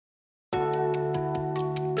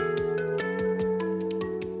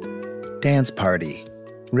Dance Party,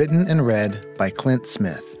 written and read by Clint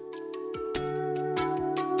Smith.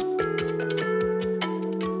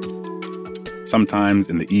 Sometimes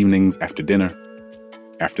in the evenings after dinner,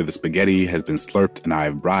 after the spaghetti has been slurped and I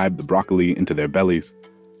have bribed the broccoli into their bellies,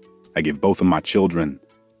 I give both of my children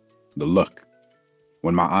the look.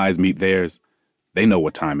 When my eyes meet theirs, they know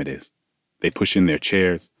what time it is. They push in their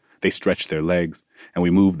chairs, they stretch their legs, and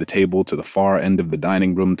we move the table to the far end of the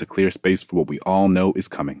dining room to clear space for what we all know is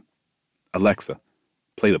coming. Alexa,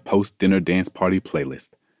 play the post-dinner dance party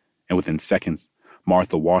playlist. And within seconds,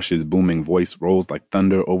 Martha Wash's booming voice rolls like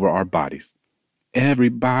thunder over our bodies.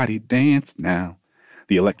 Everybody dance now.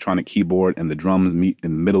 The electronic keyboard and the drums meet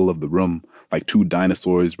in the middle of the room like two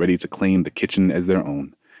dinosaurs ready to claim the kitchen as their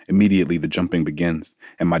own. Immediately the jumping begins,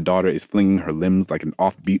 and my daughter is flinging her limbs like an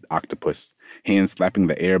offbeat octopus, hands slapping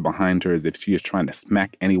the air behind her as if she is trying to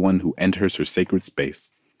smack anyone who enters her sacred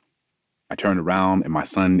space. I turn around and my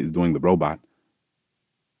son is doing the robot,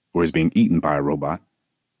 or is being eaten by a robot,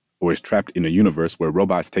 or is trapped in a universe where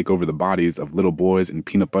robots take over the bodies of little boys in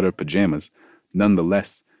peanut butter pajamas.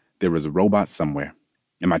 Nonetheless, there is a robot somewhere,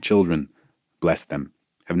 and my children, bless them,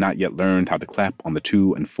 have not yet learned how to clap on the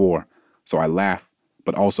 2 and 4, so I laugh,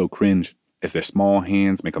 but also cringe as their small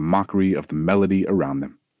hands make a mockery of the melody around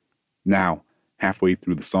them. Now, halfway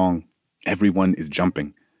through the song, everyone is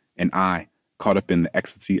jumping, and I, caught up in the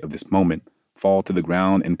ecstasy of this moment, fall to the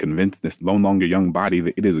ground and convince this no longer young body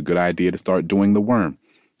that it is a good idea to start doing the worm.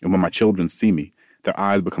 And when my children see me, their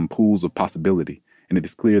eyes become pools of possibility, and it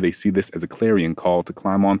is clear they see this as a clarion call to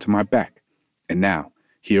climb onto my back. And now,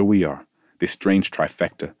 here we are, this strange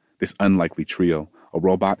trifecta, this unlikely trio, a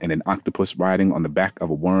robot and an octopus riding on the back of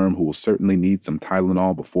a worm who will certainly need some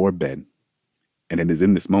Tylenol before bed. And it is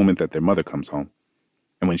in this moment that their mother comes home.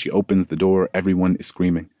 And when she opens the door, everyone is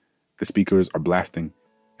screaming. The speakers are blasting,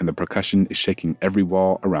 and the percussion is shaking every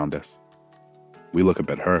wall around us. We look up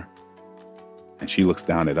at her, and she looks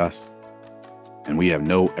down at us, and we have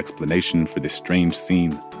no explanation for this strange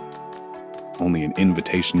scene, only an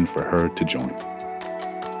invitation for her to join.